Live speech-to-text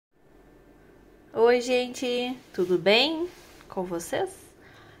Oi, gente, tudo bem com vocês?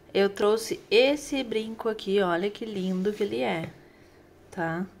 Eu trouxe esse brinco aqui, olha que lindo que ele é,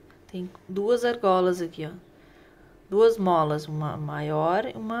 tá? Tem duas argolas aqui, ó. Duas molas, uma maior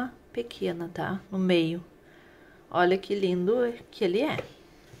e uma pequena, tá? No meio. Olha que lindo que ele é.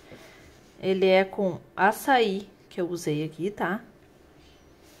 Ele é com açaí que eu usei aqui, tá?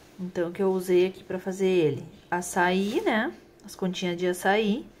 Então, o que eu usei aqui pra fazer ele? Açaí, né? As continhas de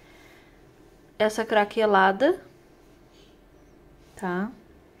açaí. Essa craquelada, tá?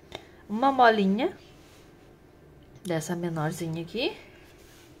 Uma molinha dessa menorzinha aqui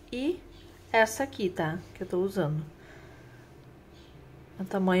e essa aqui, tá? Que eu tô usando. É o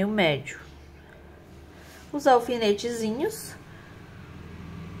tamanho médio. Os alfinetezinhos.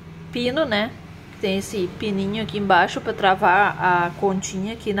 Pino, né? Tem esse pininho aqui embaixo pra travar a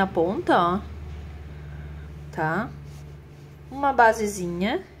continha aqui na ponta, ó. Tá? Uma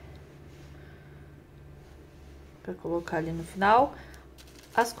basezinha pra colocar ali no final.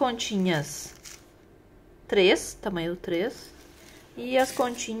 As continhas 3, tamanho 3. E as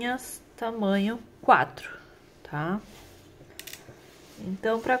continhas tamanho 4, tá?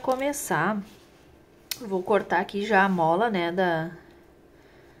 Então, pra começar, eu vou cortar aqui já a mola, né,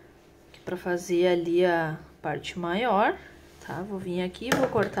 pra fazer ali a parte maior, tá? Vou vir aqui e vou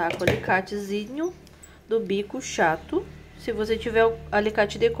cortar com o alicatezinho do bico chato. Se você tiver o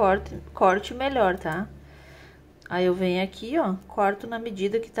alicate de corte melhor, tá? Aí eu venho aqui, ó, corto na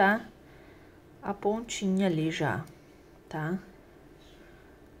medida que tá a pontinha ali já, tá?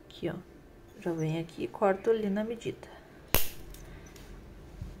 Aqui, ó, já venho aqui e corto ali na medida.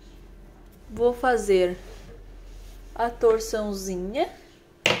 Vou fazer a torçãozinha,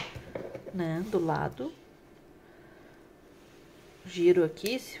 né, do lado. Giro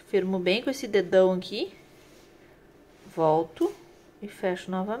aqui, firmo bem com esse dedão aqui. Volto e fecho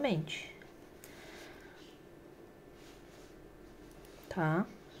novamente. Tá?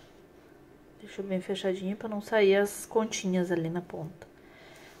 Deixa bem fechadinho pra não sair as continhas ali na ponta.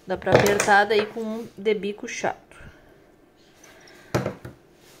 Dá pra apertar daí com um de bico chato.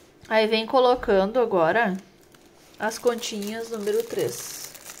 Aí vem colocando agora as continhas número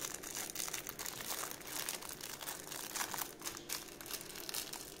 3.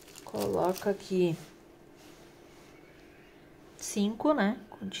 Coloca aqui 5, né,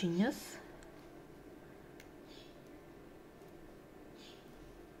 continhas.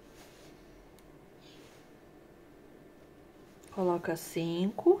 Coloca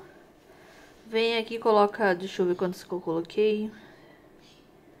 5. Vem aqui, coloca, deixa eu ver quantos que eu coloquei.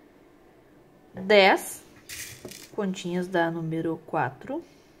 10 pontinhas da número 4.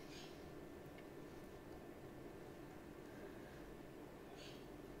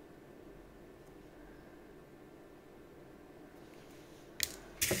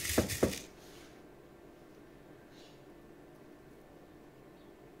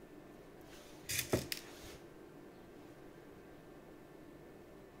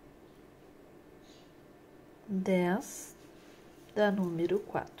 Da número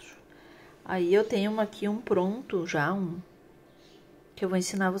 4. Aí eu tenho aqui um pronto já, que eu vou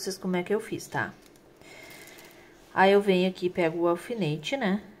ensinar vocês como é que eu fiz, tá? Aí eu venho aqui, pego o alfinete,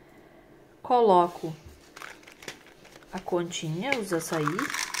 né? Coloco a continha, os açaí.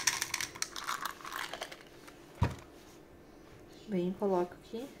 Venho e coloco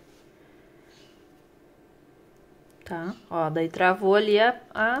aqui. Tá? Ó, daí travou ali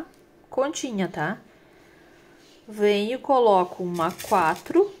a continha, tá? Venho e coloco uma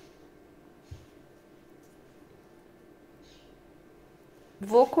 4.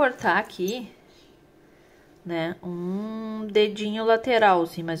 Vou cortar aqui, né, um dedinho lateral,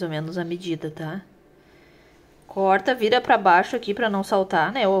 assim, mais ou menos a medida, tá? Corta, vira pra baixo aqui pra não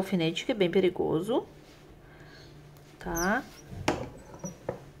saltar, né, o alfinete, que é bem perigoso, tá?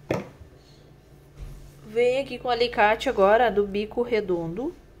 Venho aqui com o alicate agora do bico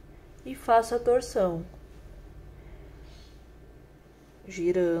redondo e faço a torção.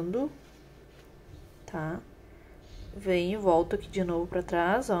 Girando, tá? Venho, volto aqui de novo pra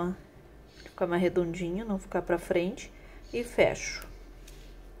trás, ó. Ficar mais redondinho, não ficar pra frente. E fecho,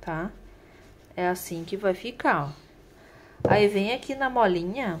 tá? É assim que vai ficar, ó. Aí, vem aqui na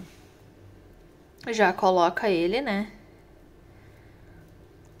molinha, já coloca ele, né?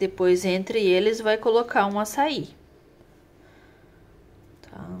 Depois, entre eles, vai colocar um açaí.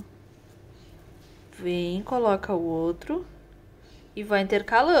 Tá? Vem, coloca o outro. E vai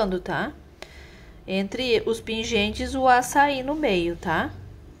intercalando, tá? Entre os pingentes, o açaí no meio, tá?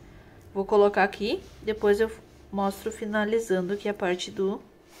 Vou colocar aqui, depois eu mostro finalizando aqui a parte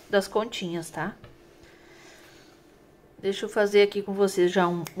das continhas, tá? Deixa eu fazer aqui com vocês já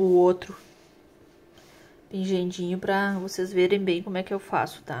o outro pingendinho pra vocês verem bem como é que eu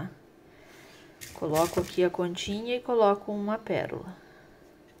faço, tá? Coloco aqui a continha e coloco uma pérola.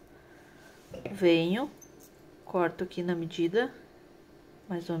 Venho, corto aqui na medida,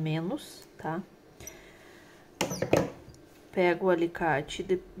 mais ou menos, tá? Pego o alicate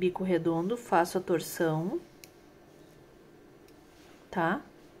de bico redondo, faço a torção, tá?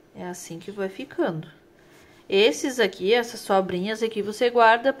 É assim que vai ficando. Esses aqui, essas sobrinhas aqui, você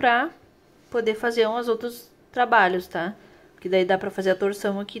guarda pra poder fazer uns outros trabalhos, tá? Que daí dá pra fazer a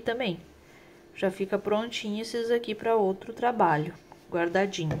torção aqui também. Já fica prontinho esses aqui pra outro trabalho,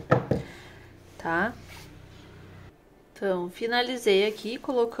 guardadinho, tá? Então, finalizei aqui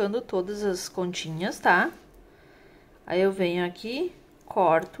colocando todas as continhas, tá? Aí eu venho aqui,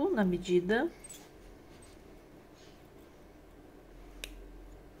 corto na medida,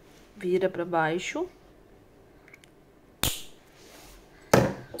 vira pra baixo,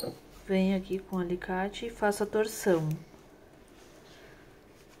 venho aqui com o alicate e faço a torção,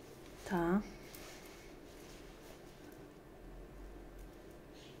 tá?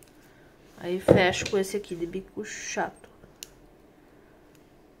 Aí fecho com esse aqui de bico chato.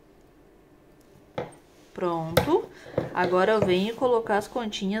 Pronto. Agora eu venho colocar as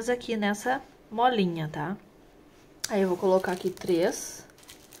continhas aqui nessa molinha, tá? Aí eu vou colocar aqui 3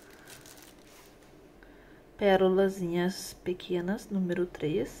 pérolazinhas pequenas, número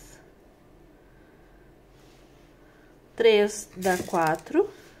 3. 3 dá 4.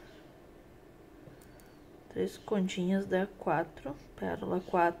 3 continhas dá 4. Pérola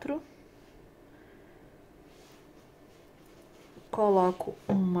 4. Coloco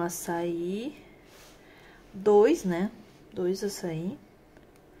um açaí. 2, né? 2 açaí.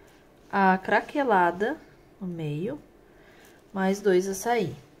 A craquelada no meio. Mais 2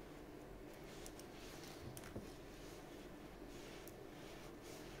 açaí.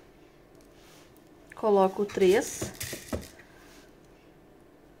 Coloco 3.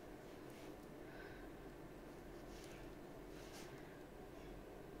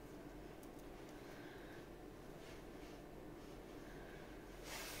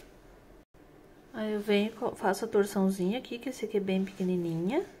 Aí eu venho, faço a torçãozinha aqui, que esse aqui é bem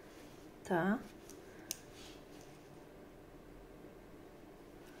pequenininha, tá?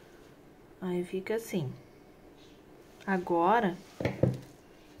 Aí fica assim. Agora,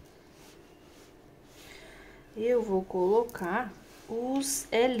 eu vou colocar os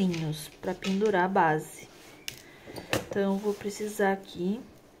elinhos pra pendurar a base. Então, eu vou precisar aqui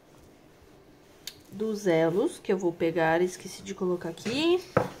dos elos, que eu vou pegar, esqueci de colocar aqui.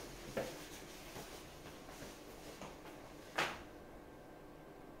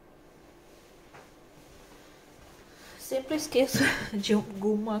 Sempre esqueço de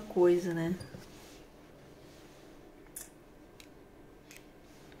alguma coisa, né?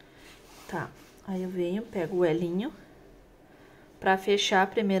 Tá, aí eu venho, pego o elinho pra fechar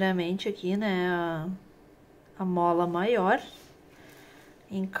primeiramente aqui, né, a mola maior.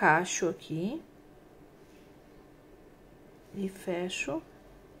 Encaixo aqui e fecho.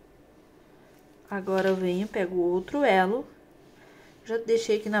 Agora eu venho, pego outro elo, já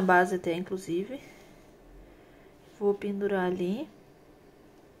deixei aqui na base até, inclusive. Vou pendurar ali.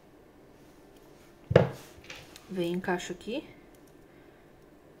 Venho, encaixo aqui.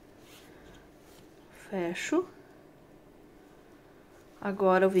 Fecho.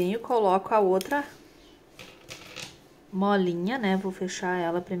 Agora eu venho e coloco a outra molinha, né? Vou fechar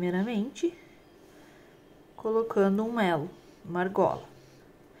ela primeiramente, colocando um elo, uma argola.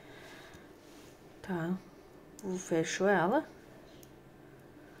 Tá? Fecho ela.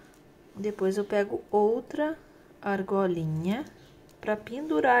 Depois eu pego outra argolinha pra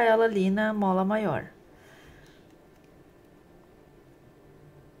pendurar ela ali na mola maior.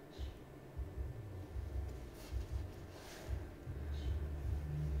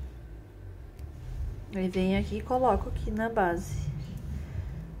 Aí venho aqui e coloco aqui na base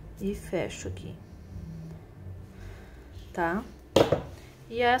e fecho aqui, tá?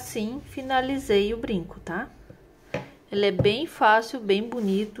 E assim finalizei o brinco, tá? Ele é bem fácil, bem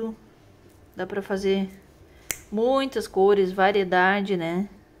bonito, dá pra fazer muitas cores, variedade, né,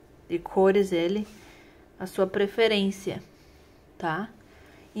 de cores ele, a sua preferência, tá?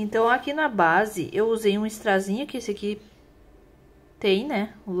 Então, aqui na base, eu usei um strazinho, que esse aqui tem,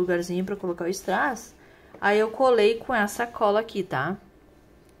 né, um lugarzinho pra colocar o strass. Aí, eu colei com essa cola aqui, tá?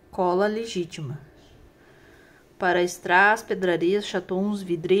 Cola legítima. Para strass, pedrarias, chatons,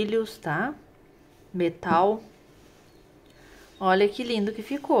 vidrilhos, tá? Metal. Olha que lindo que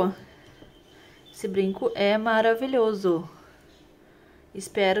ficou. Esse brinco é maravilhoso.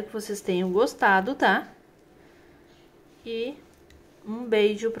 Espero que vocês tenham gostado, tá? E Um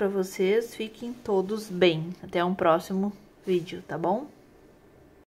beijo pra vocês, fiquem todos bem. Até um próximo vídeo, tá bom?